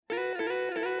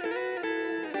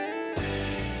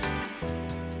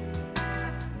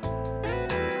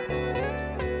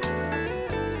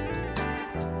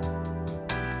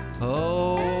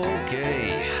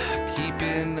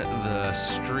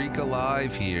week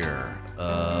alive here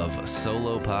of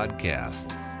solo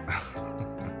podcasts.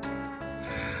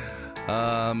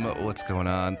 What's going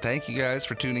on? Thank you guys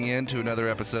for tuning in to another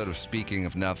episode of Speaking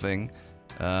of Nothing.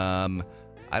 I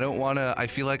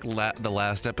feel like the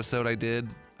last episode I did,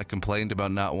 I complained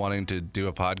about not wanting to do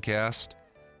a podcast.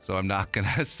 So I'm not going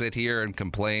to sit here and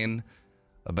complain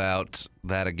about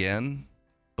that again.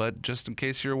 But just in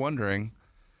case you're wondering,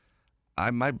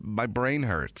 my brain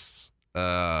hurts.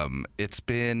 It's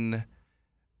been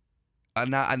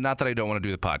not that I don't want to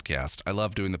do the podcast. I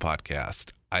love doing the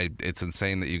podcast. It's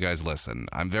insane that you guys listen.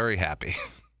 I'm very happy.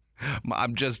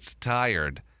 I'm just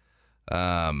tired.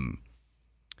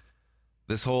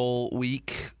 This whole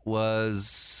week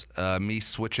was me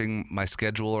switching my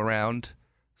schedule around.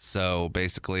 So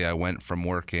basically, I went from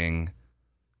working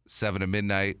 7 to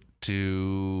midnight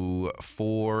to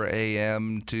 4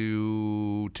 a.m.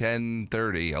 to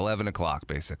 10:30, 11 o'clock,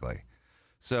 basically.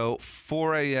 So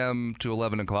 4 a.m. to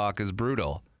 11 o'clock is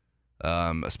brutal,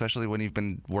 especially when you've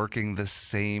been working the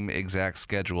same exact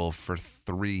schedule for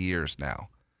 3 years now.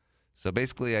 So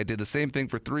basically, I did the same thing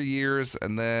for 3 years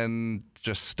and then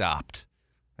just stopped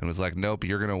and was like, nope,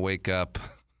 you're going to wake up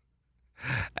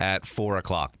at 4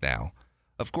 o'clock now.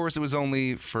 Of course, it was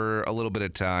only for a little bit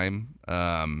of time,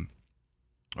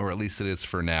 or at least it is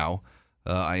for now.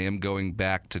 I am going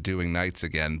back to doing nights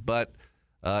again. But,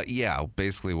 yeah,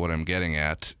 basically what I'm getting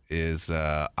at is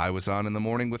I was on in the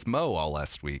morning with Mo all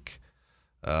last week.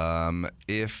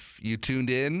 If you tuned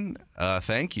in,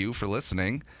 thank you for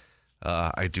listening.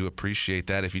 I do appreciate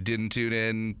that. If you didn't tune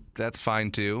in, that's fine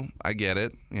too. I get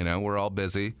it. You know, we're all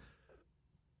busy.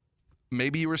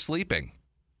 Maybe you were sleeping.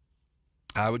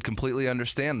 I would completely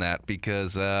understand that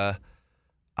because I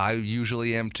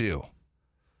usually am too.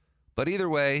 But either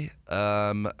way,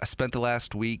 I spent the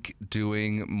last week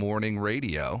doing morning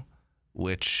radio,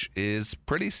 which is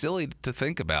pretty silly to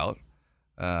think about.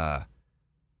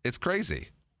 It's crazy,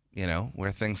 you know,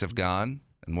 where things have gone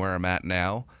and where I'm at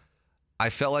now. I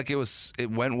felt like it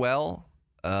went well.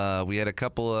 We had a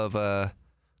couple of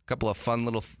fun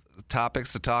little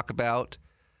topics to talk about.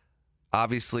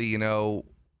 Obviously, you know,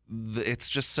 it's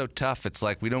just so tough. It's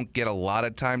like we don't get a lot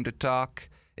of time to talk.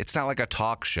 It's not like a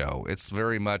talk show. It's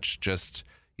very much just,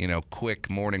 you know, quick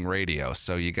morning radio.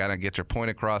 So you got to get your point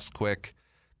across quick.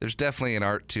 There's definitely an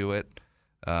art to it.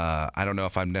 I don't know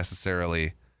if I'm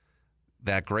necessarily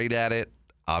that great at it.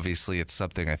 Obviously, it's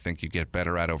something I think you get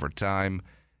better at over time.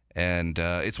 And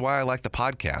it's why I like the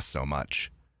podcast so much.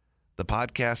 The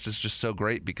podcast is just so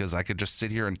great because I could just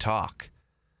sit here and talk.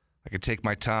 I could take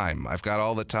my time. I've got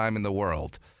all the time in the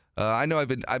world. I know I've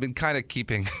been kind of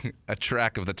keeping a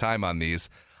track of the time on these.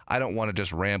 I don't want to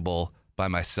just ramble by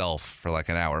myself for like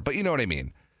an hour, but you know what I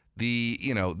mean.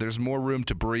 There's more room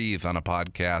to breathe on a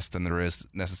podcast than there is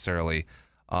necessarily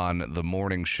on the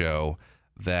morning show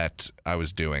that I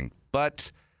was doing.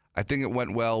 But I think it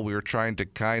went well. We were trying to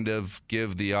kind of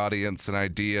give the audience an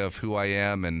idea of who I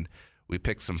am, and we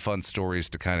picked some fun stories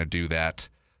to kind of do that.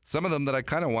 Some of them that I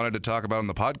kind of wanted to talk about on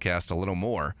the podcast a little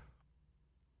more.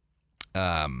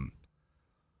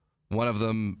 One of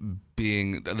them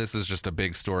being, this is just a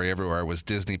big story everywhere, was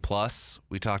Disney Plus.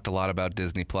 We talked a lot about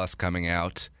Disney Plus coming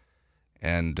out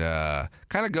and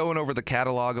kind of going over the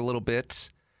catalog a little bit.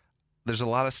 There's a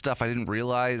lot of stuff I didn't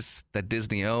realize that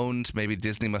Disney owned. Maybe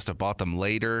Disney must have bought them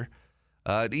later.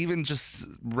 Even just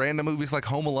random movies like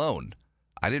Home Alone.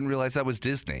 I didn't realize that was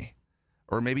Disney.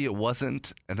 Or maybe it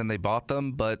wasn't, and then they bought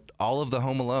them. But all of the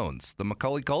Home Alones, the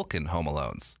Macaulay Culkin Home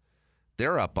Alones,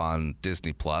 they're up on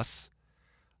Disney Plus.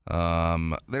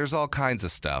 There's all kinds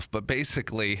of stuff. But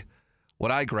basically,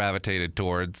 what I gravitated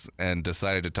towards and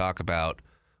decided to talk about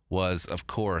was, of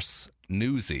course,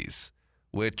 Newsies,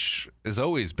 which has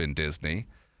always been Disney.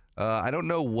 I don't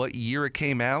know what year it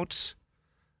came out.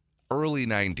 Early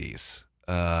 90s.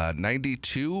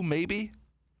 92, maybe?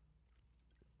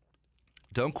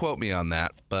 Don't quote me on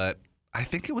that, but I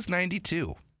think it was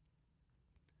 92.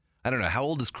 I don't know. How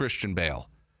old is Christian Bale?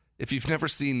 If you've never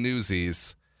seen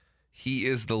Newsies, he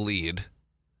is the lead.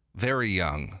 Very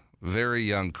young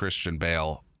Christian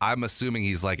Bale. I'm assuming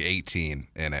he's like 18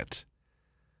 in it.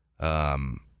 I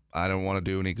don't want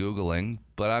to do any Googling,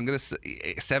 but I'm going to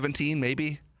say 17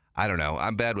 maybe. I don't know.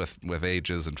 I'm bad with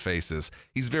ages and faces.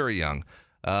 He's very young.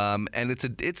 And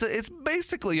it's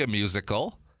basically a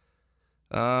musical.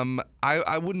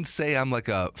 I wouldn't say I'm like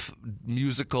a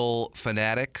musical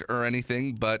fanatic or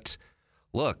anything, but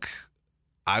look,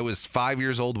 I was 5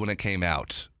 years old when it came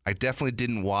out. I definitely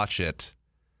didn't watch it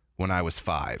when I was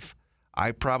 5.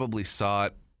 I probably saw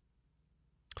it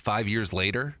 5 years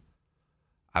later.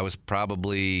 I was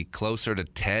probably closer to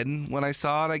 10 when I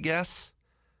saw it, I guess.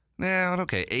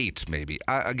 Okay, 8 maybe.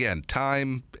 Again,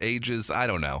 time, ages, I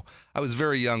don't know. I was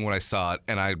very young when I saw it,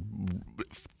 and I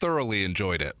thoroughly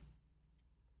enjoyed it.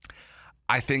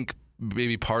 I think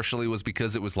maybe partially was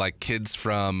because it was like kids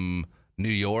from New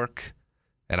York,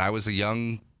 and I was a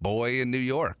young boy in New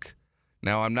York.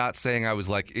 Now, I'm not saying I was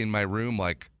like in my room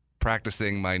like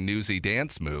practicing my newsy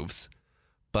dance moves,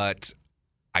 but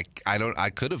I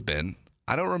could have been.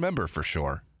 I don't remember for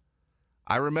sure.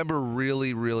 I remember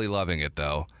really, really loving it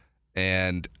though.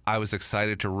 And I was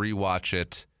excited to rewatch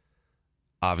it,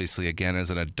 obviously, again, as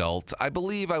an adult. I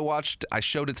believe I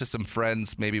showed it to some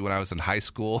friends maybe when I was in high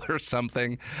school or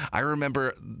something. I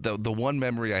remember the one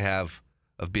memory I have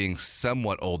of being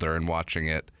somewhat older and watching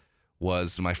it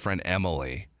was my friend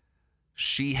Emily.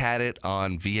 She had it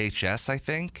on VHS, I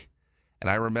think. And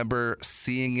I remember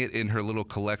seeing it in her little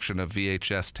collection of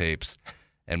VHS tapes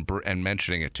and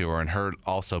mentioning it to her, and her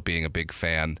also being a big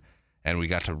fan. And we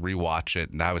got to rewatch it,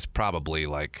 and I was probably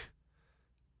like,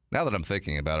 now that I'm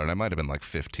thinking about it, I might have been like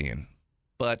 15.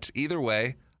 But either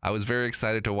way, I was very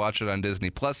excited to watch it on Disney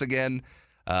Plus again.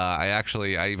 I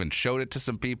even showed it to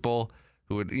some people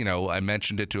who would, I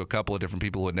mentioned it to a couple of different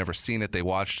people who had never seen it. They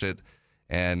watched it,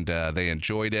 and they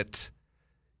enjoyed it.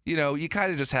 You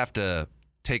kind of just have to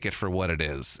take it for what it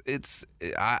is.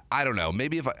 I don't know.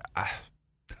 Maybe if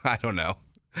I don't know.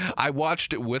 I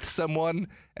watched it with someone,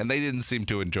 and they didn't seem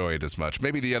to enjoy it as much.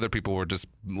 Maybe the other people were just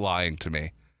lying to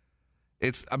me.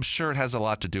 I'm sure it has a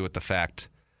lot to do with the fact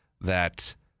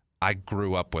that I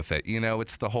grew up with it.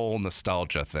 It's the whole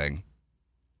nostalgia thing.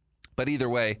 But either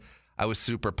way, I was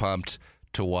super pumped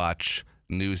to watch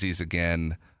Newsies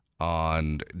again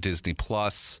on Disney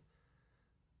Plus.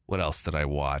 What else did I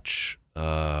watch?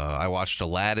 I watched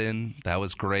Aladdin. That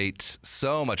was great.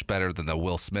 So much better than the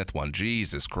Will Smith one.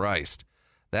 Jesus Christ.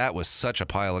 That was such a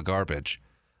pile of garbage.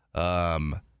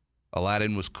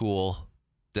 Aladdin was cool.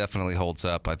 Definitely holds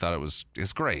up. I thought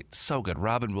it's great. So good.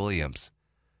 Robin Williams.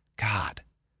 God.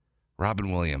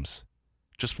 Robin Williams.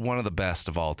 Just one of the best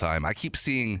of all time. I keep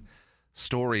seeing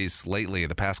stories lately,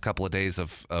 the past couple of days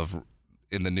of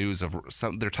in the news of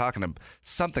they're talking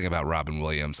something about Robin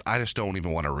Williams. I just don't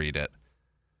even want to read it.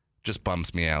 Just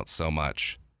bums me out so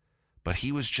much. But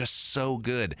he was just so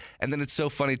good. And then it's so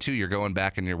funny, too. You're going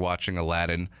back and you're watching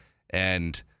Aladdin,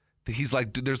 and he's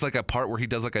like, there's like a part where he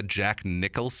does like a Jack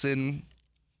Nicholson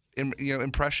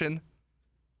impression.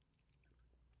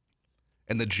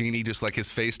 And the genie just like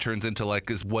his face turns into like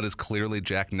what is clearly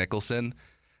Jack Nicholson.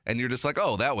 And you're just like,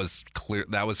 oh, that was clear.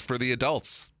 That was for the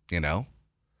adults,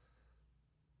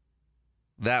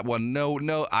 That one,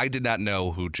 no, I did not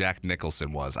know who Jack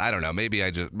Nicholson was. I don't know.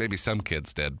 Maybe some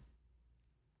kids did.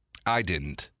 I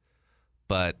didn't,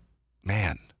 but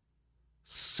man,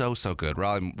 so good.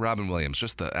 Robin Williams,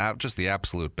 just the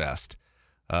absolute best.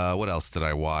 What else did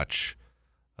I watch?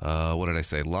 What did I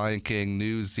say? Lion King,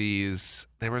 Newsies.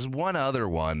 There was one other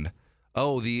one.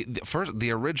 Oh,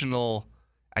 the original.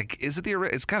 Is it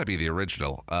it's got to be the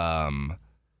original.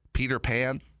 Peter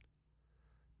Pan.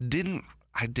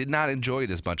 I did not enjoy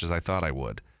it as much as I thought I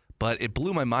would, but it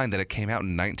blew my mind that it came out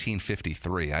in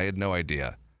 1953. I had no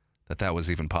idea that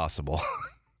was even possible.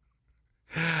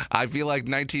 I feel like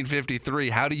 1953,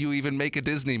 how do you even make a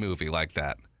Disney movie like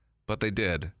that? But they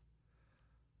did.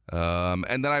 And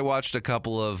then I watched a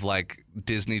couple of like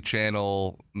Disney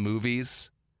Channel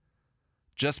movies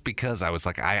just because I was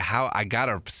like, I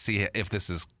gotta see if this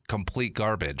is complete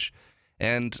garbage.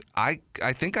 And I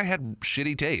think I had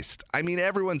shitty taste. I mean,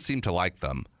 everyone seemed to like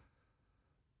them.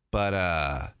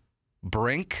 But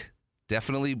Brink,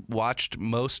 definitely watched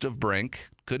most of Brink.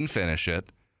 Couldn't finish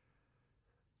it.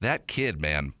 That kid,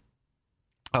 man.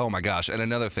 Oh my gosh. And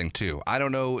another thing too. I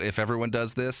don't know if everyone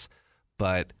does this,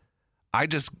 but I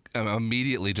just am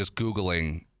immediately just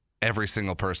Googling every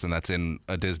single person that's in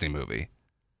a Disney movie.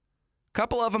 A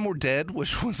couple of them were dead,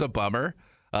 which was a bummer.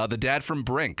 The dad from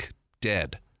Brink,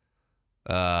 dead.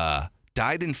 Died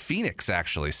in Phoenix,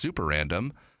 actually. Super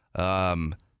random.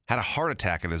 Had a heart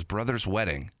attack at his brother's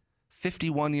wedding.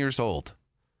 51 years old.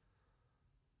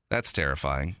 That's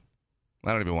terrifying.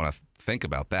 I don't even want to think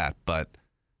about that. But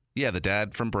yeah, the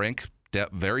dad from Brink,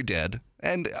 very dead.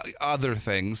 And other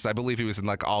things. I believe he was in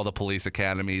like all the police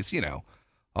academies,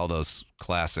 all those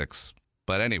classics.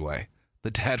 But anyway,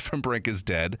 the dad from Brink is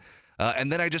dead.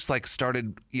 And then I just like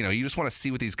started, you just want to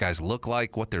see what these guys look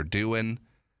like, what they're doing.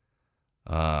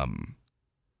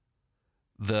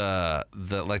 The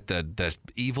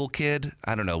evil kid,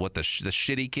 I don't know what the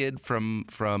shitty kid from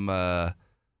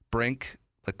Brink,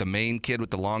 like the main kid with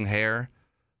the long hair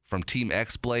from Team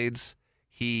X-Blades,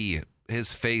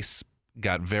 his face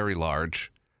got very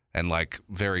large and like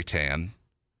very tan.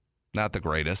 Not the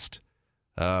greatest.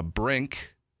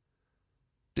 Brink,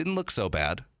 Didn't look so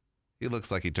bad. He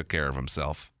looks like he took care of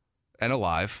himself and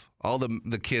alive. All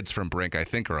the kids from Brink, I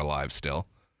think, are alive still.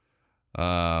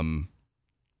 Johnny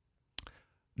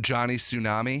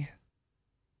Tsunami.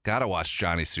 Gotta watch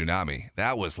Johnny Tsunami.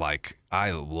 That was like,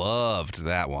 I loved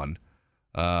that one.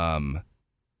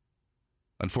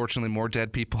 Unfortunately, more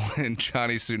dead people in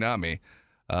Johnny Tsunami.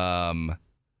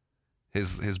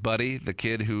 His buddy, the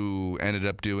kid who ended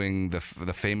up doing the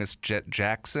famous Jet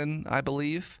Jackson, I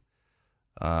believe.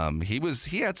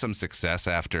 He had some success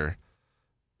after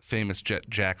famous Jet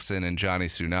Jackson and Johnny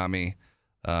Tsunami,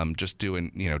 just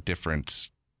doing different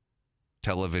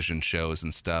television shows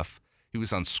and stuff. He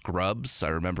was on Scrubs. I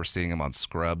remember seeing him on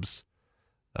Scrubs,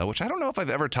 which I don't know if I've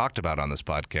ever talked about on this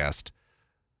podcast.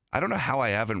 I don't know how I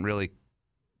haven't really.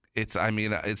 It's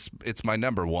my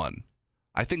number one.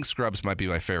 I think Scrubs might be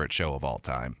my favorite show of all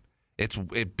time.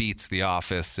 It beats The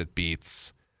Office. It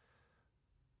beats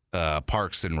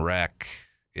Parks and Rec.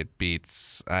 It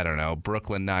beats, I don't know,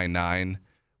 Brooklyn Nine-Nine,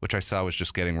 which I saw was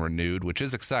just getting renewed, which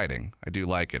is exciting. I do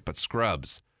like it. But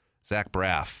Scrubs, Zach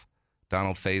Braff,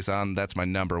 Donald Faison, that's my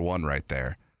number one right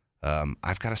there.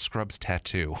 I've got a Scrubs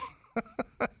tattoo.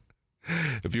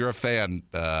 If you're a fan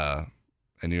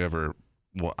and you ever,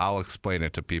 well, I'll explain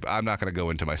it to people. I'm not going to go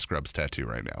into my Scrubs tattoo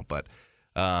right now. But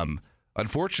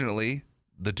unfortunately,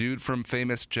 the dude from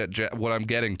famous what I'm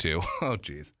getting to, oh,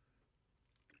 geez.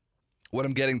 What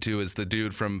I'm getting to is the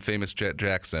dude from famous Jet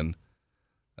Jackson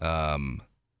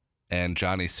and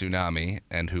Johnny Tsunami,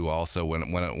 and who also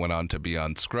went on to be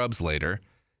on Scrubs later.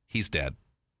 He's dead.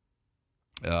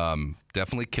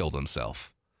 Definitely killed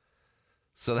himself.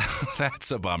 So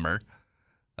that's a bummer.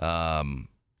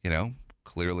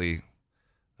 Clearly,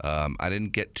 I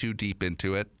didn't get too deep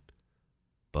into it,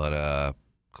 but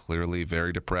clearly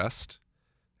very depressed,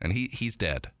 and he's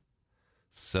dead.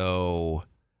 So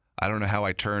I don't know how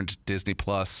I turned Disney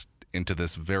Plus into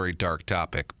this very dark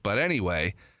topic, but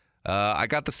anyway, I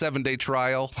got the 7-day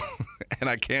trial, and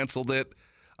I canceled it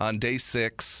on day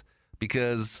 6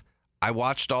 because I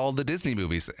watched all the Disney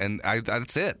movies, and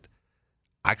that's it.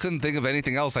 I couldn't think of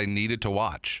anything else I needed to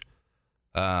watch.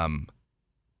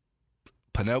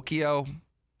 Pinocchio,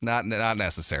 not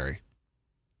necessary.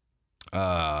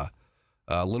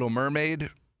 Little Mermaid,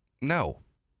 no.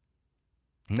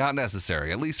 Not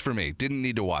necessary, at least for me. Didn't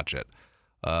need to watch it.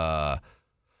 I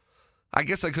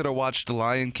guess I could have watched The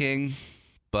Lion King,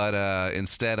 but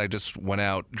instead I just went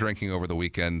out drinking over the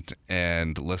weekend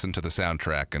and listened to the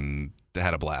soundtrack and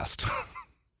had a blast.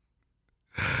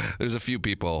 There's a few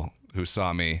people who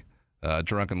saw me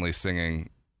drunkenly singing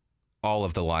all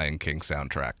of the Lion King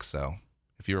soundtrack, so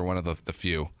if you were one of the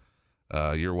few,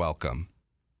 you're welcome.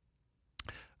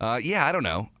 I don't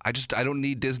know. I don't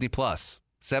need Disney Plus.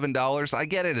 $7. I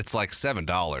get it. It's like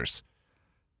 $7.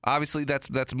 Obviously,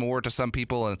 that's more to some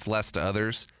people and it's less to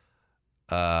others.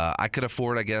 I could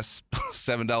afford, I guess,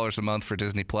 $7 a month for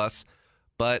Disney Plus,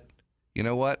 but you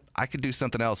know what? I could do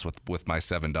something else with my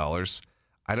 $7.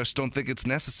 I just don't think it's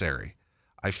necessary.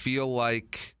 I feel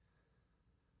like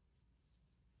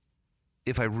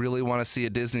if I really want to see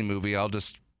a Disney movie, I'll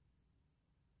just,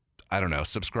 I don't know,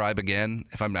 subscribe again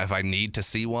if I need to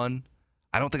see one.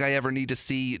 I don't think I ever need to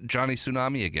see Johnny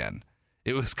Tsunami again.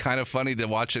 It was kind of funny to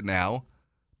watch it now,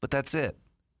 but that's it.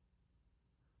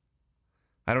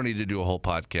 I don't need to do a whole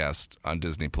podcast on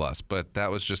Disney Plus, but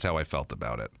that was just how I felt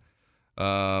about it.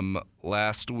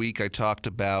 Last week I talked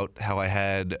about how I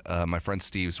had my friend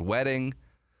Steve's wedding.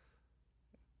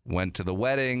 Went to the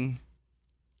wedding.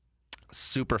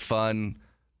 Super fun.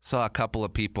 Saw a couple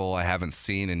of people I haven't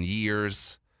seen in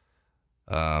years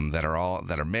that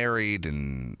are married,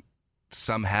 and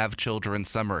some have children,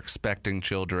 some are expecting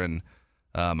children.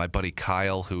 My buddy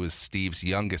Kyle, who is Steve's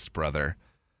youngest brother,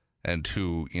 and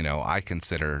who, I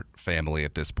consider family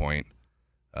at this point,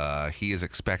 he is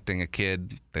expecting a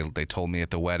kid. They told me at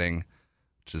the wedding,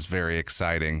 which is very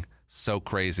exciting. So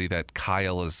crazy that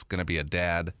Kyle is going to be a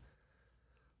dad.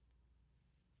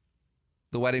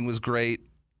 The wedding was great.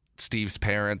 Steve's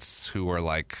parents, who are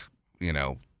like,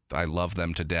 I love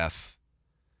them to death.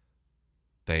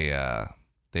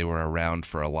 They were around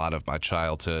for a lot of my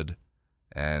childhood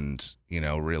and,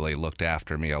 really looked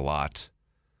after me a lot.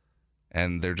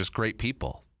 And they're just great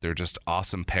people. They're just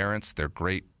awesome parents. They're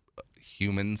great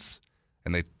humans.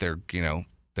 And they're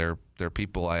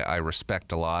people I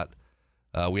respect a lot.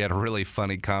 We had a really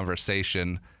funny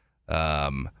conversation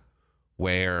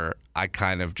where I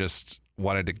kind of just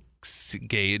wanted to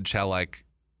gauge how, like,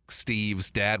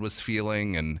 Steve's dad was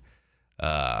feeling, and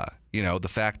the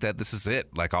fact that this is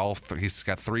it. Like, he's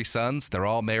got 3 sons. They're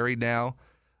all married now.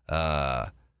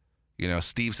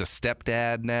 Steve's a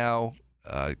stepdad now.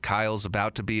 Kyle's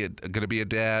about to be going to be a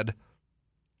dad.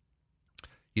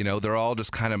 they're all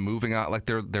just kind of moving out, like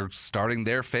they're starting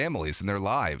their families and their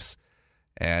lives.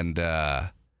 And,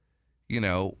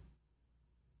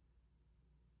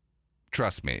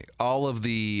 trust me, all of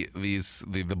the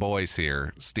boys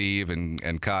here, Steve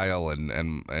and Kyle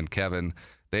and Kevin,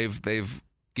 they've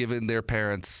given their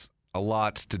parents a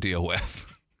lot to deal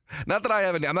with. Not that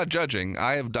I'm not judging.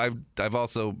 I've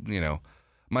also,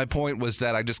 my point was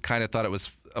that I just kind of thought it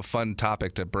was a fun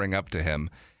topic to bring up to him.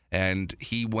 And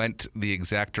he went the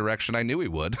exact direction I knew he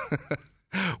would,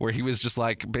 where he was just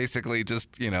like, basically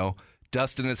just,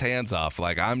 dusting his hands off.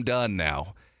 Like, I'm done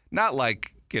now. Not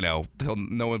like, no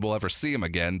one will ever see him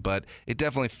again, but it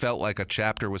definitely felt like a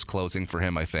chapter was closing for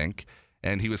him, I think.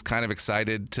 And he was kind of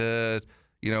excited to,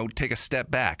 take a step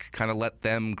back, kind of let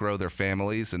them grow their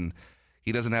families, and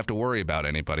he doesn't have to worry about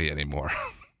anybody anymore.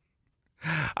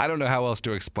 I don't know how else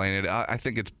to explain it. I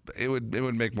think it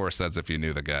would make more sense if you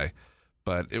knew the guy.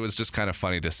 But it was just kind of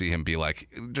funny to see him be like,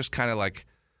 just kind of like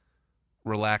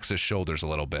relax his shoulders a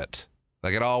little bit.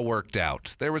 Like, it all worked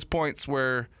out. There was points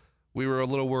where we were a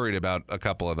little worried about a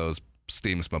couple of those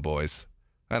Steamsma boys.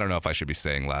 I don't know if I should be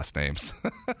saying last names.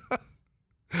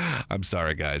 I'm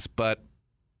sorry, guys. But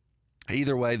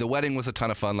either way, the wedding was a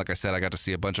ton of fun. Like I said, I got to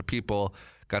see a bunch of people,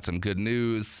 got some good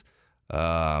news.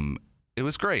 It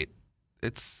was great.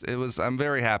 I'm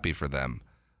very happy for them.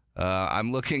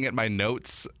 I'm looking at my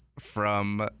notes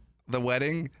from the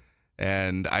wedding,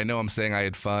 and I know I'm saying I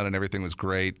had fun and everything was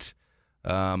great,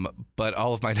 but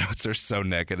all of my notes are so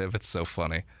negative. It's so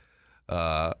funny.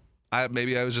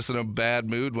 Maybe I was just in a bad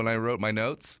mood when I wrote my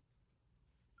notes.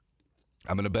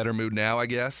 I'm in a better mood now, I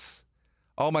guess.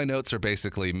 All my notes are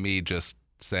basically me just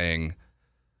saying,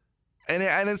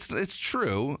 and it's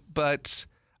true, but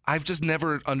I've just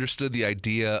never understood the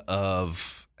idea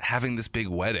of having this big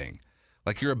wedding.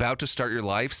 Like, you're about to start your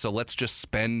life, so let's just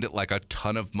spend like a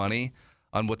ton of money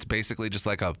on what's basically just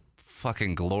like a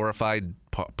fucking glorified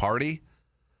party.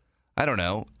 I don't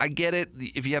know. I get it.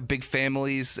 If you have big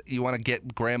families, you want to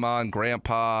get grandma and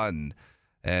grandpa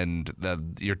and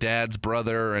your dad's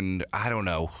brother and I don't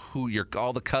know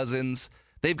all the cousins.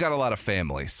 They've got a lot of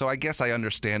family, so I guess I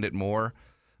understand it more.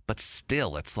 But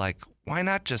still, it's like, why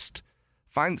not just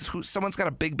find someone's got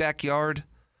a big backyard?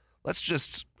 Let's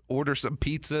just order some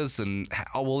pizzas and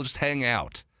we'll just hang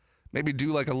out. Maybe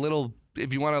do like a little,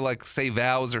 if you want to like say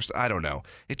vows or I don't know.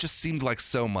 It just seemed like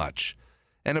so much.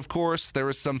 And of course, there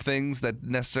were some things that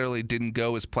necessarily didn't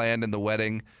go as planned in the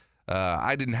wedding.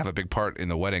 I didn't have a big part in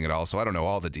the wedding at all, so I don't know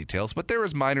all the details. But there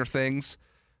was minor things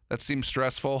that seemed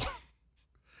stressful.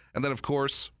 And then, of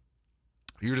course,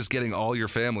 you're just getting all your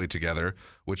family together,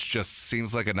 which just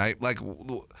seems like a night. Like,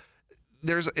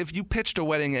 if you pitched a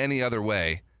wedding any other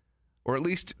way, or at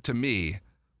least to me,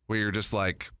 where you're just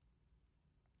like,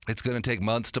 it's going to take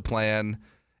months to plan.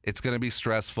 It's going to be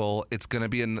stressful. It's going to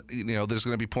be, there's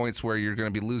going to be points where you're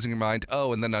going to be losing your mind.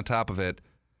 Oh, and then on top of it,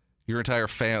 your entire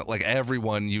family, like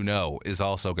everyone is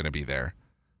also going to be there,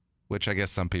 which I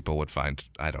guess some people would find,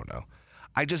 I don't know.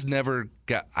 I just never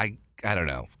got, I don't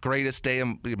know. Greatest day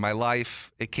of my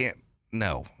life. I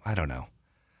don't know.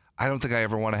 I don't think I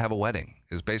ever want to have a wedding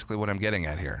is basically what I'm getting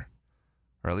at here.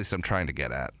 Or at least I'm trying to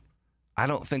get at. I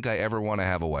don't think I ever want to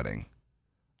have a wedding.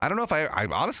 I don't know if I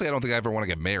honestly, I don't think I ever want to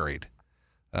get married.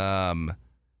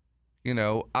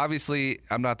 Obviously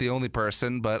I'm not the only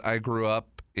person, but I grew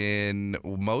up in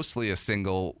mostly a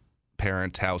single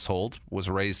parent household, was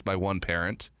raised by one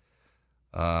parent,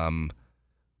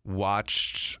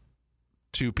 watched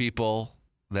two people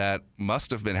that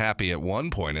must have been happy at one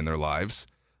point in their lives,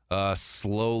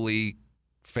 slowly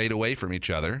fade away from each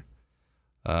other.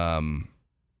 I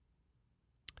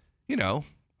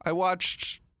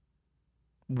watched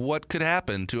what could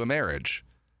happen to a marriage.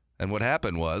 And what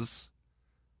happened was,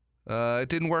 it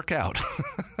didn't work out.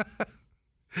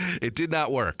 It did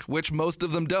not work, which most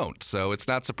of them don't. So it's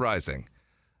not surprising.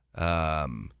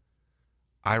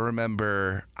 I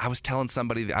remember I was telling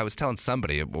somebody when I was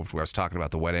talking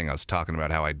about the wedding, I was talking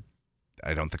about how I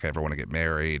don't think I ever want to get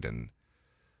married. And,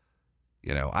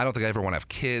 I don't think I ever want to have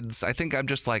kids. I think I'm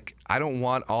just like, I don't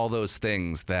want all those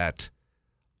things that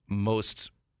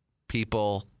most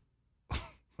people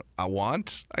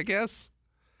want, I guess.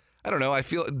 I don't know. I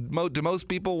feel, do most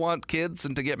people want kids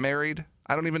and to get married?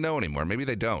 I don't even know anymore. Maybe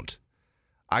they don't.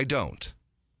 I don't.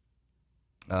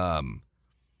 I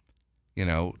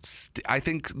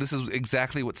think this is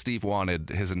exactly what Steve wanted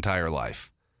his entire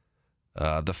life.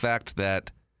 The fact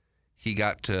that he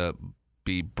got to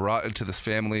be brought into this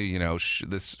family,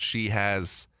 she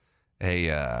has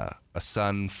a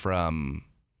son from,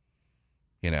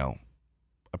 a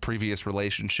previous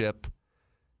relationship.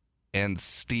 And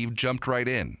Steve jumped right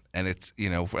in. And it's,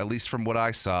 at least from what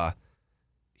I saw,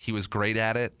 he was great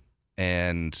at it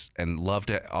and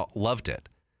loved it. Loved it.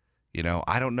 You know,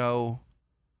 I don't know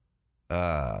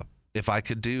if I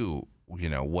could do, you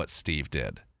know, what Steve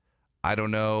did. I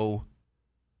don't know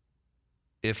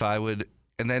if I would.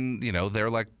 And then, you know,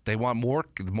 they're like, they want more.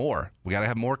 We got to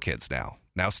have more kids now.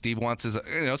 Now Steve wants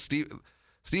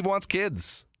Steve wants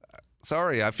kids.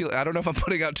 Sorry, I don't know if I'm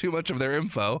putting out too much of their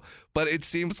info, but it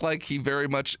seems like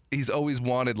he's always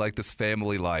wanted like this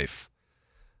family life.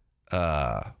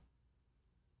 And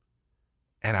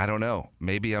I don't know,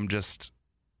 maybe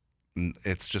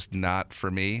it's just not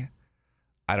for me.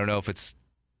 I don't know if it's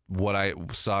what I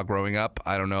saw growing up.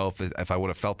 I don't know if I would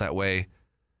have felt that way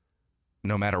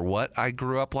no matter what I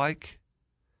grew up like.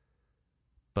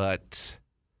 But,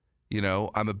 you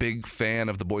know, I'm a big fan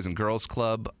of the Boys and Girls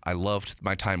Club. I loved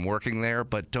my time working there,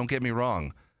 but don't get me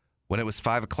wrong. When it was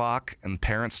 5 o'clock and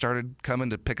parents started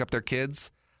coming to pick up their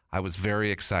kids, I was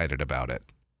very excited about it.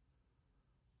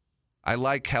 I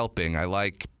like helping. I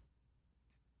like,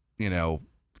 you know,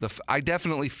 I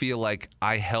definitely feel like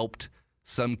I helped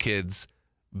some kids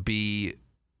be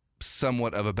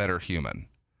somewhat of a better human.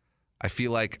 I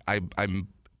feel like I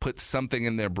put something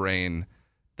in their brain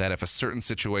that if a certain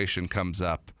situation comes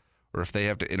up or if they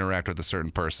have to interact with a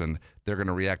certain person, they're going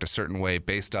to react a certain way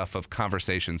based off of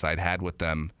conversations I'd had with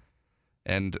them.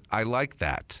 And I like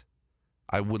that.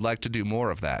 I would like to do more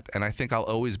of that. And I think I'll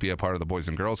always be a part of the Boys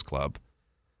and Girls Club.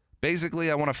 Basically,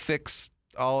 I want to fix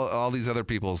all these other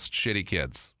people's shitty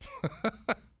kids.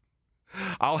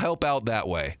 I'll help out that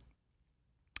way.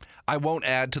 I won't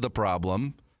add to the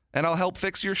problem, and I'll help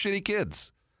fix your shitty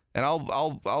kids. And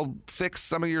I'll fix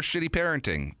some of your shitty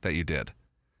parenting that you did.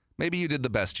 Maybe you did the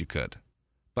best you could,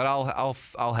 but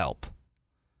I'll help.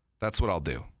 That's what I'll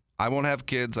do. I won't have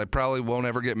kids. I probably won't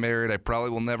ever get married. I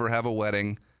probably will never have a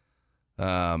wedding.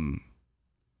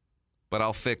 But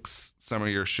I'll fix some of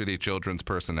your shitty children's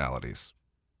personalities.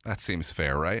 That seems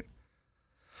fair, right?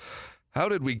 How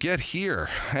did we get here?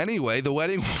 Anyway, the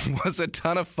wedding was a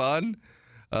ton of fun.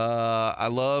 I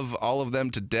love all of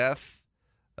them to death.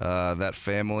 That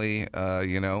family,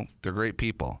 you know, they're great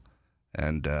people.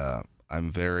 And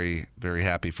I'm very, very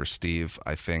happy for Steve.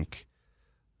 I think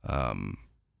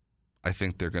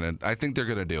they're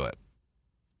gonna do it.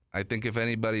 I think if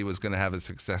anybody was gonna have a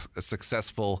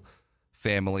successful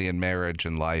family and marriage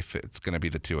and life, it's gonna be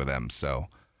the two of them. So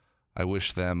I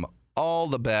wish them all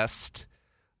the best.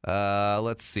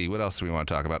 Let's see. What else do we want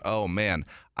to talk about? Oh, man.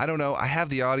 I don't know. I have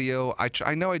the audio.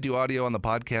 I know I do audio on the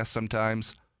podcast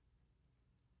sometimes.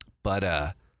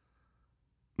 But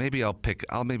maybe I'll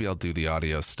do the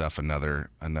audio stuff another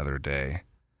day.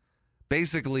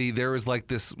 Basically, there was like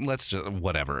this,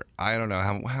 whatever. I don't know.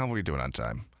 How are we doing on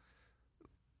time?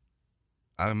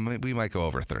 We might go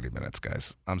over 30 minutes,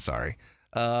 guys. I'm sorry.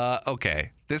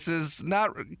 Okay. This is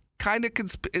not kind of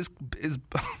is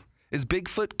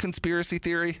Bigfoot conspiracy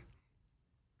theory?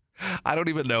 I don't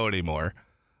even know anymore.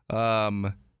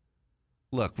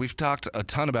 Look, we've talked a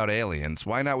ton about aliens.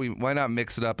 Why not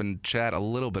mix it up and chat a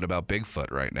little bit about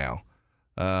Bigfoot right now?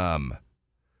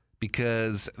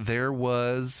 Because there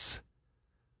was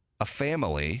a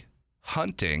family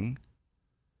hunting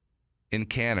in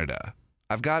Canada.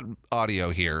 I've got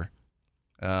audio here.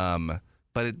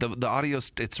 But the audio,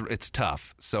 it's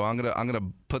tough. So I'm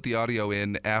gonna put the audio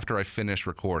in after I finish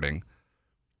recording.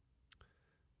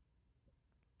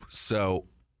 So,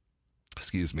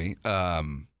 excuse me.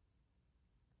 I'm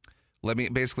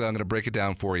gonna break it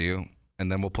down for you, and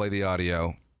then we'll play the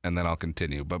audio, and then I'll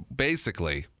continue. But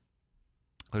basically,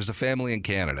 there's a family in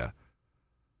Canada,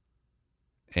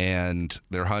 and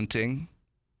they're hunting.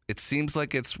 It seems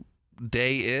like it's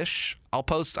day-ish.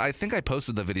 I think I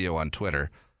posted the video on Twitter.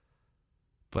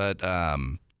 But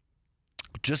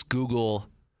just Google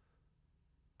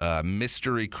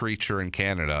mystery creature in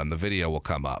Canada, and the video will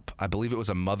come up. I believe it was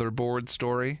a Motherboard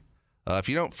story. If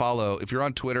you don't follow, if you're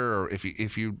on Twitter or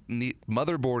if you need,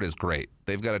 Motherboard is great.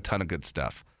 They've got a ton of good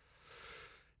stuff.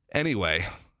 Anyway,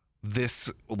 this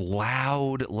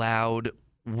loud,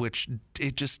 which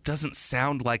it just doesn't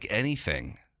sound like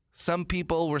anything. Some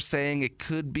people were saying it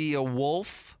could be a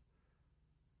wolf.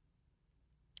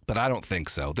 But I don't think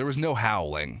so. There was no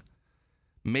howling.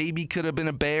 Maybe could have been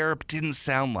a bear. Didn't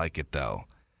sound like it though.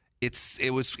 It's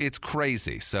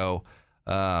crazy. So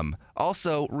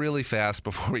also really fast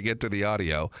before we get to the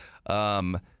audio,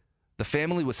 the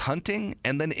family was hunting,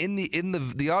 and then in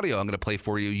the audio I'm going to play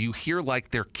for you, you hear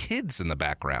like their kids in the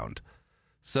background.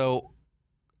 So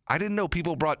I didn't know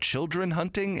people brought children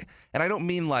hunting, and I don't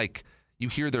mean like you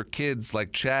hear their kids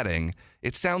like chatting.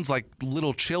 It sounds like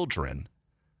little children.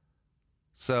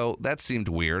 So that seemed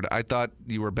weird. I thought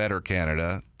you were better,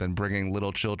 Canada, than bringing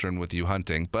little children with you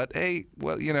hunting. But hey,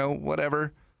 well,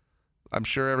 whatever. I'm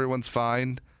sure everyone's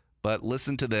fine. But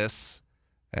listen to this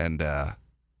and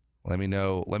let me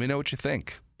know what you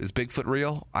think. Is Bigfoot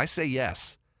real? I say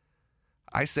yes.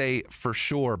 I say for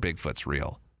sure Bigfoot's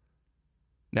real.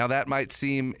 Now that might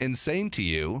seem insane to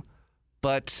you,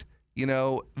 but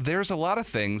there's a lot of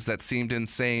things that seemed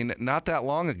insane not that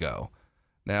long ago.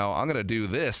 Now, I'm going to do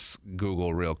this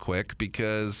Google real quick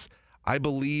because I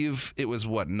believe it was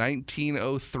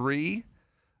 1903?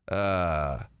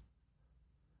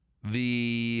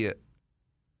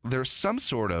 There's some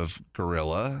sort of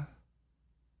gorilla.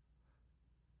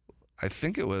 I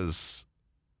think it was,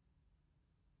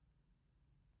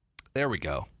 there we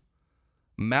go.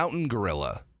 Mountain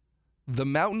gorilla. The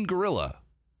mountain gorilla,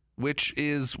 which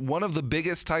is one of the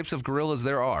biggest types of gorillas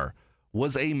there are,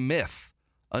 was a myth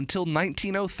until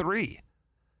 1903.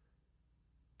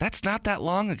 That's not that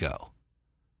long ago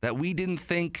that we didn't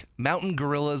think mountain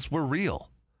gorillas were real.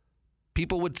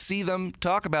 People would see them,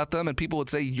 talk about them, and people would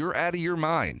say, you're out of your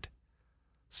mind.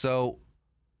 So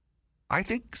I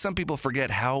think some people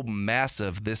forget how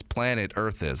massive this planet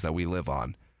Earth is that we live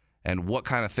on and what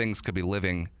kind of things could be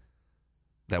living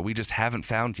that we just haven't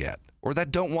found yet or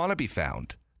that don't want to be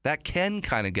found, that can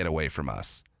kind of get away from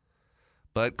us.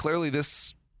 But clearly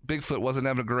this Bigfoot wasn't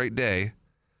having a great day.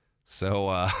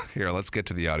 So here, let's get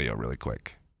to the audio really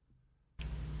quick.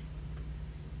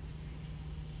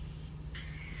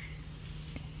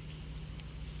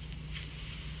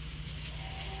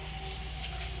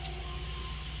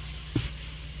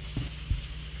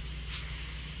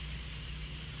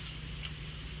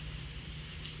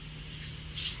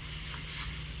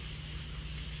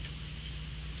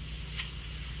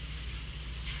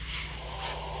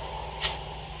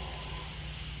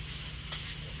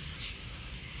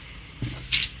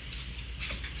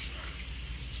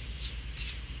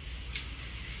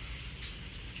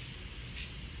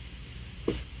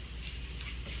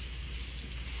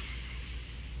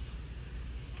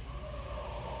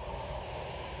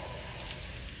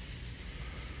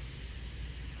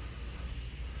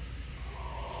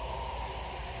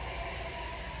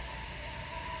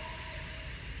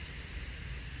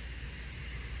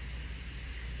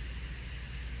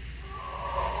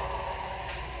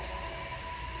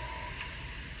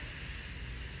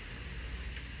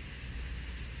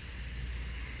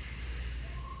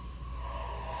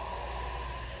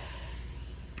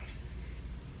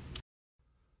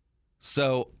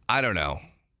 So I don't know.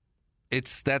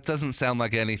 That doesn't sound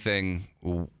like anything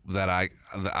that I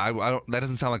don't. That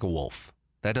doesn't sound like a wolf.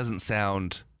 That doesn't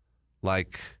sound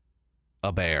like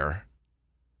a bear.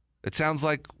 It sounds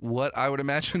like what I would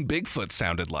imagine Bigfoot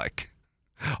sounded like.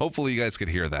 Hopefully you guys could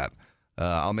hear that.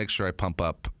 I'll make sure I pump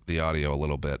up the audio a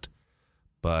little bit.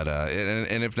 But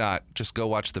and if not, just go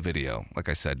watch the video. Like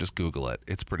I said, just Google it.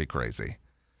 It's pretty crazy.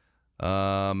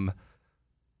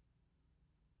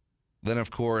 Then,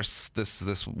 of course,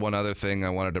 this one other thing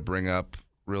I wanted to bring up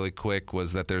really quick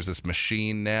was that there's this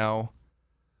machine now,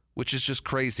 which is just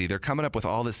crazy. They're coming up with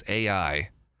all this AI,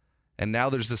 and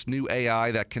now there's this new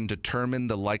AI that can determine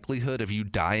the likelihood of you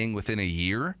dying within a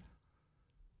year,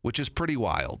 which is pretty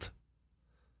wild.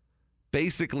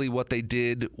 Basically, what they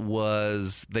did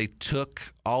was they took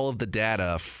all of the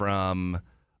data from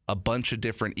a bunch of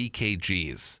different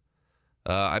EKGs.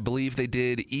 I believe they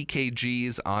did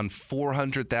EKGs on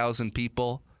 400,000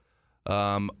 people,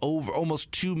 over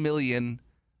almost 2 million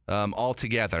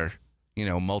altogether,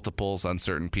 multiples on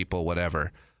certain people,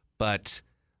 whatever. But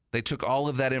they took all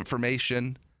of that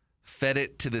information, fed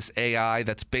it to this AI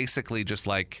that's basically just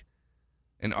like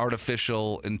an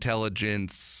artificial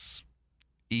intelligence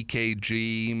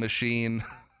EKG machine.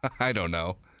 I don't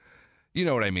know. You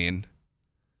know what I mean.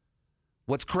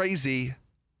 What's crazy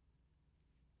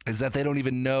is that they don't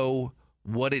even know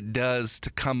what it does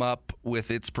to come up with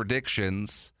its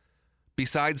predictions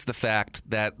besides the fact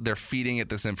that they're feeding it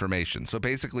this information. So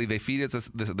basically they feed it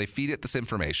this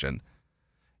information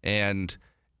and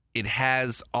it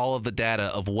has all of the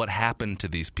data of what happened to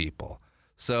these people.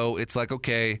 So it's like,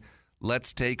 okay,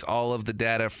 let's take all of the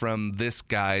data from this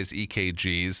guy's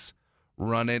EKGs,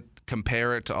 run it,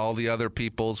 compare it to all the other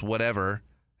people's whatever.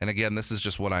 And again, this is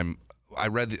just what I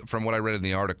read in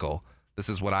the article. This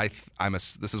is what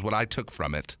this is what I took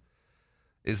from it,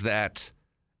 is that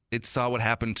it saw what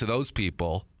happened to those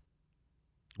people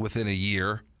within a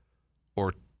year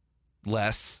or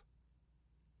less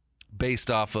based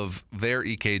off of their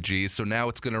EKGs. So now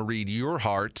it's going to read your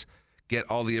heart, get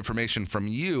all the information from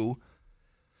you,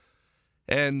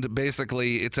 and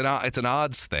basically it's an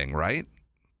odds thing, right?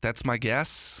 That's my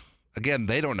guess. Again,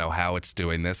 they don't know how it's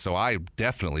doing this, so I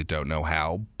definitely don't know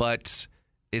how, but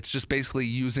it's just basically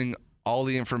using all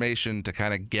the information to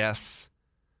kind of guess.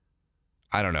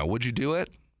 I don't know. Would you do it?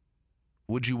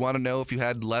 Would you want to know if you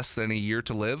had less than a year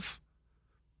to live?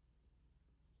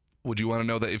 Would you want to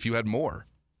know that if you had more?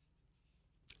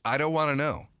 I don't want to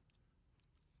know.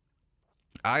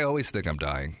 I always think I'm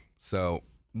dying, so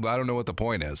I don't know what the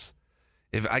point is.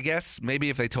 I guess maybe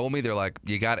if they told me they're like,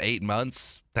 you got 8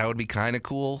 months, that would be kind of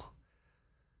cool.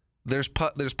 There's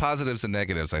positives and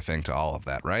negatives, I think, to all of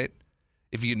that, right?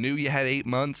 If you knew you had 8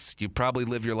 months, you'd probably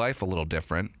live your life a little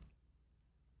different.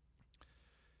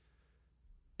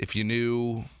 If you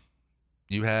knew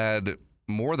you had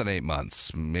more than 8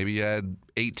 months, maybe you had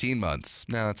 18 months.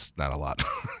 No, that's not a lot.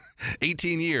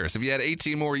 18 years. If you had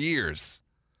 18 more years,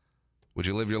 would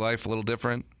you live your life a little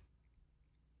different?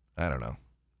 I don't know.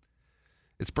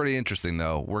 It's pretty interesting,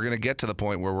 though. We're going to get to the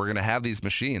point where we're going to have these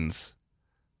machines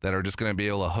that are just going to be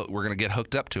able to, we're going to get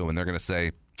hooked up to them, and they're going to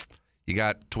say, you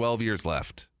got 12 years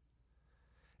left.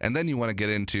 And then you want to get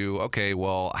into, okay,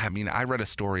 well, I mean, I read a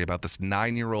story about this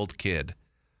 9-year-old kid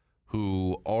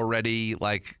who already,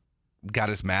 got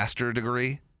his master's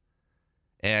degree,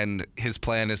 and his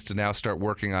plan is to now start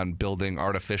working on building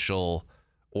artificial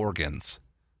organs,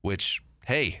 which,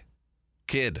 hey,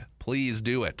 kid, please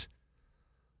do it.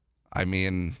 I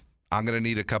mean, I'm going to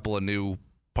need a couple of new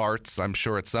parts, I'm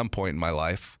sure, at some point in my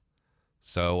life.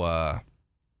 So,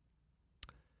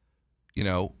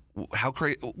 how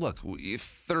crazy. Look,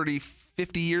 30,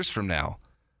 50 years from now,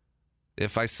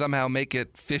 if I somehow make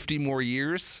it 50 more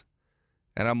years,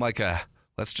 and I'm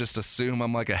let's just assume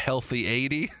I'm like a healthy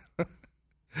 80.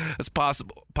 That's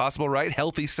possible, right?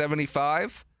 Healthy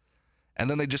 75. And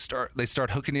then they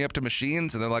start hooking you up to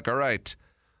machines, and they're like, all right,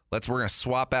 we're going to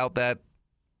swap out that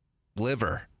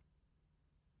liver.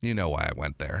 You know why I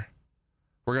went there.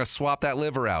 We're going to swap that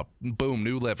liver out. Boom,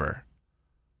 new liver.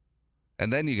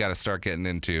 And then you got to start getting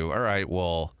into, all right,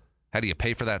 well, how do you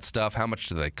pay for that stuff? How much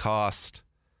do they cost?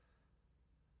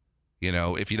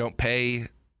 If you don't pay,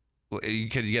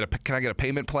 can I get a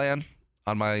payment plan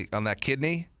on that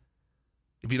kidney?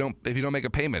 If you don't make a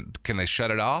payment, can they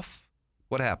shut it off?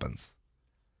 What happens?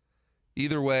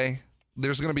 Either way,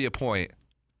 there's going to be a point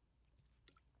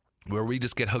where we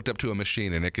just get hooked up to a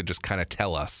machine and it could just kind of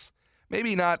tell us.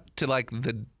 Maybe not to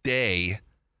the day,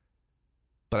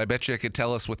 but I bet you it could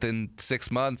tell us within 6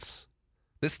 months.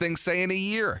 This thing's saying a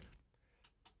year.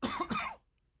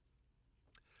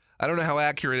 I don't know how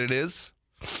accurate it is,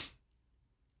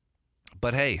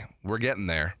 but hey, we're getting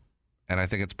there, and I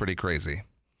think it's pretty crazy.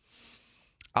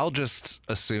 I'll just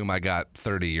assume I got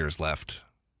 30 years left.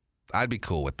 I'd be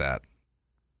cool with that.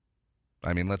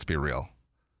 I mean, let's be real.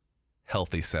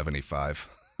 Healthy 75.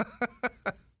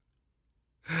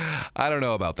 I don't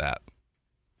know about that.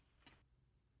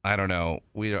 I don't know.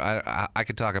 I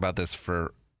could talk about this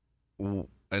for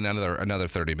another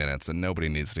 30 minutes, and nobody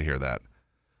needs to hear that.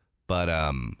 But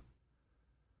I'm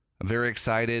very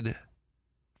excited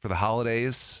for the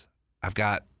holidays. I've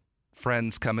got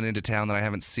friends coming into town that I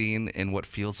haven't seen in what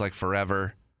feels like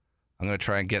forever. I'm going to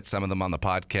try and get some of them on the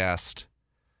podcast.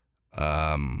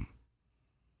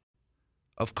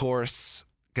 Of course,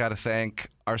 got to thank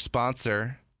our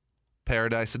sponsor,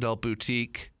 Paradise Adult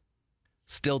Boutique.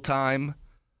 Still time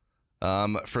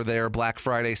for their Black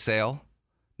Friday sale,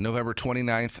 November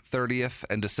 29th, 30th,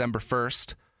 and December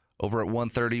 1st, over at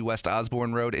 130 West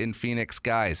Osborne Road in Phoenix.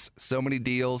 Guys, so many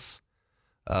deals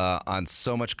on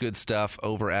so much good stuff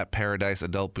over at Paradise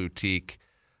Adult Boutique.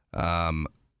 Again,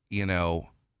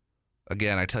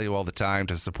 I tell you all the time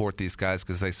to support these guys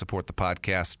because they support the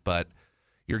podcast, but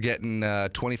you're getting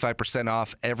 25%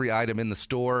 off every item in the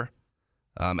store.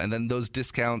 And then those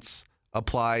discounts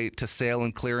apply to sale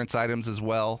and clearance items as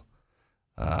well.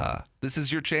 This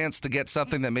is your chance to get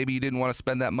something that maybe you didn't want to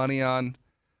spend that money on.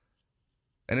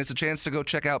 And it's a chance to go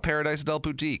check out Paradise Adult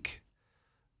Boutique.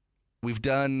 We've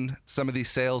done some of these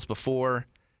sales before,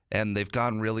 and they've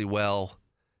gone really well.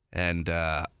 And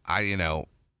I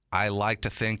like to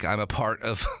think I'm a part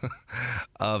of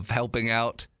of helping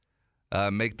out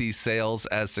make these sales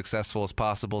as successful as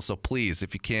possible. So please,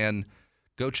 if you can,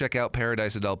 go check out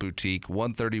Paradise Adult Boutique,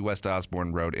 130 West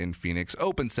Osborne Road in Phoenix.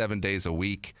 Open 7 days a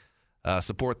week.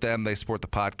 Support them. They support the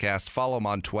podcast. Follow them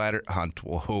on Twitter.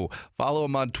 Follow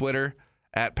them on Twitter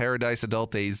at Paradise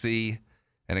Adult AZ. And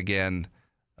again,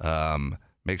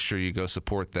 make sure you go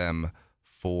support them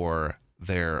for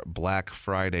their Black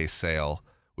Friday sale,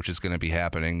 which is going to be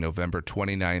happening November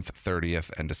 29th,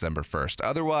 30th, and December 1st.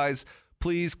 Otherwise,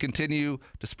 please continue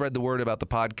to spread the word about the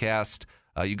podcast.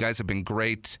 You guys have been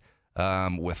great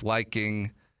with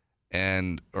liking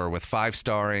or with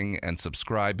 5-starring and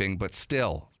subscribing, but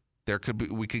still,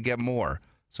 we could get more.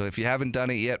 So if you haven't done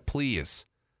it yet, please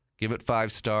give it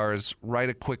 5 stars. Write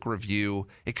a quick review.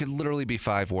 It could literally be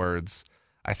 5 words.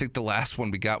 I think the last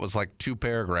one we got was like 2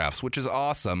 paragraphs, which is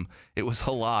awesome. It was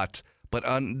a lot, but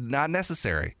not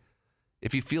necessary.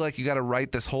 If you feel like you got to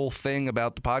write this whole thing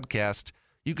about the podcast,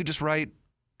 you could just write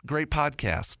great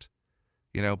podcast.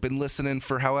 Been listening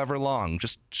for however long.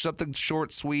 Just something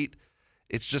short, sweet.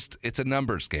 It's a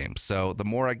numbers game. So the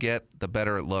more I get, the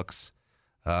better it looks.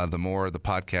 The more the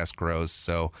podcast grows.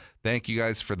 So thank you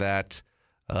guys for that.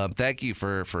 Thank you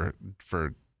for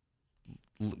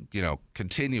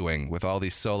continuing with all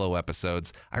these solo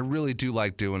episodes. I really do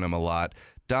like doing them a lot.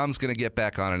 Dom's going to get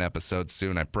back on an episode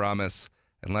soon, I promise.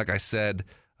 And like I said,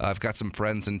 I've got some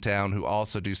friends in town who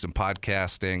also do some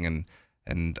podcasting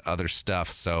and other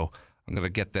stuff. So I'm going to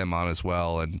get them on as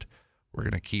well. And we're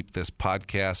going to keep this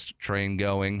podcast train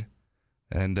going.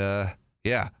 And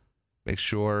make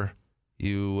sure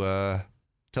you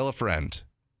tell a friend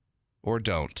or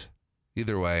don't.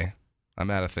 Either way,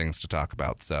 I'm out of things to talk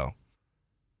about. So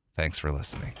thanks for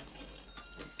listening.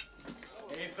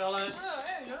 Hey, fellas.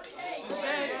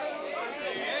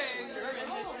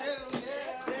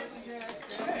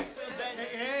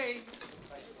 Hey.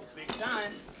 Big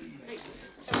time. Hey,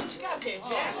 what you got there,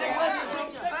 Jack?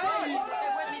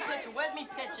 Where's me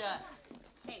picture?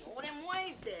 Hey, all them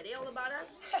waves there, they all about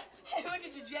us? Hey, look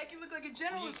at you, Jack. You look like a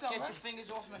general or something. Get your fingers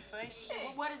off my face.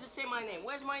 Hey, where does it say my name?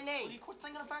 Where's my name? You quit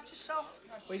thinking about yourself.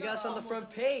 Well, you got us on the front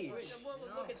page.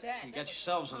 Look at that. You got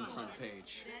yourselves on the front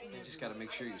page. You just got to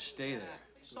make sure you stay there.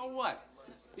 So what?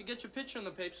 You get your picture in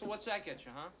the paper, so what's that get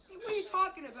you, huh? Hey, what are you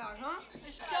talking about, huh?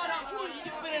 Shut up, fool.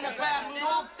 You've been in a bad mood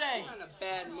all day. I'm in a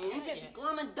bad mood. You've been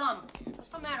glum and dumb. What's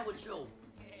the matter with you?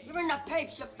 You're in the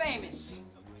papers, you're famous.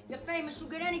 You're famous, you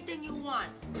get anything you want.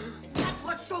 That's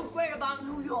what's so great about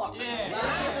New York.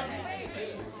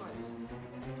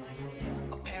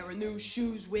 A pair of new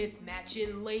shoes with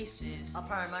matching laces. A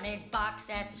permanent box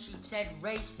at the Sheep's Head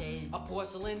races. A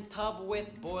porcelain tub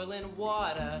with boiling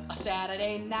water. A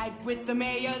Saturday night with the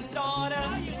mayor's daughter.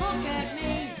 Look at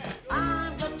me,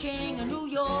 I'm the king of New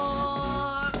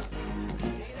York.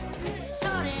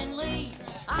 Suddenly,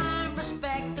 I'm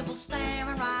respectable,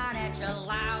 staring right at your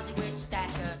lousy with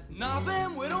stature.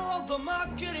 Nobbing with all the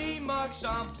muckety mucks.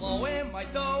 I'm blowing my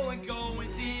dough and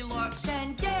going deluxe.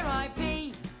 Then dare I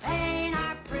be, ain't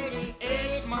I pretty?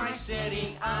 It's my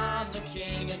city. I'm the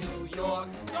king of New York.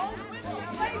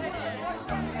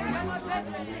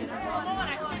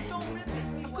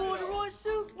 A corduroy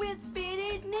suit with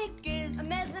fitted knickers. A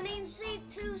mezzanine seat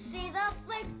to see the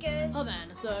flickers.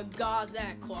 Havana cigars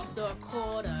that cost a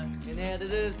quarter. An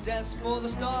editor's desk for the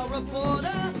Star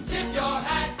Reporter. Tip your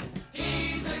hat.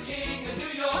 He's the king of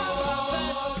New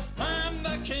York. I'm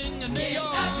the king of New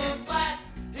York. Nothing flat.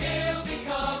 He'll be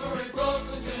covering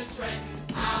Brooklyn to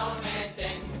Trenton, Harlem and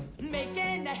Denton.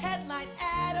 Making the headline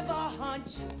out of a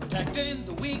hunch. Protecting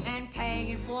the weak. And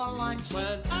paying for lunch.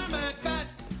 When I'm at bat,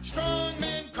 strong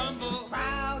men crumble.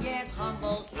 Proud yet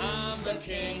humble. I'm the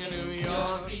king of New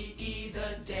York. Be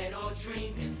either dead or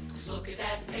dreaming. Just look at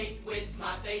that pate with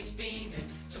my face beaming.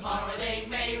 Tomorrow they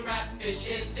may wrap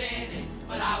fishes in it,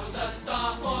 but I was a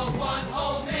star for one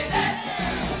whole minute.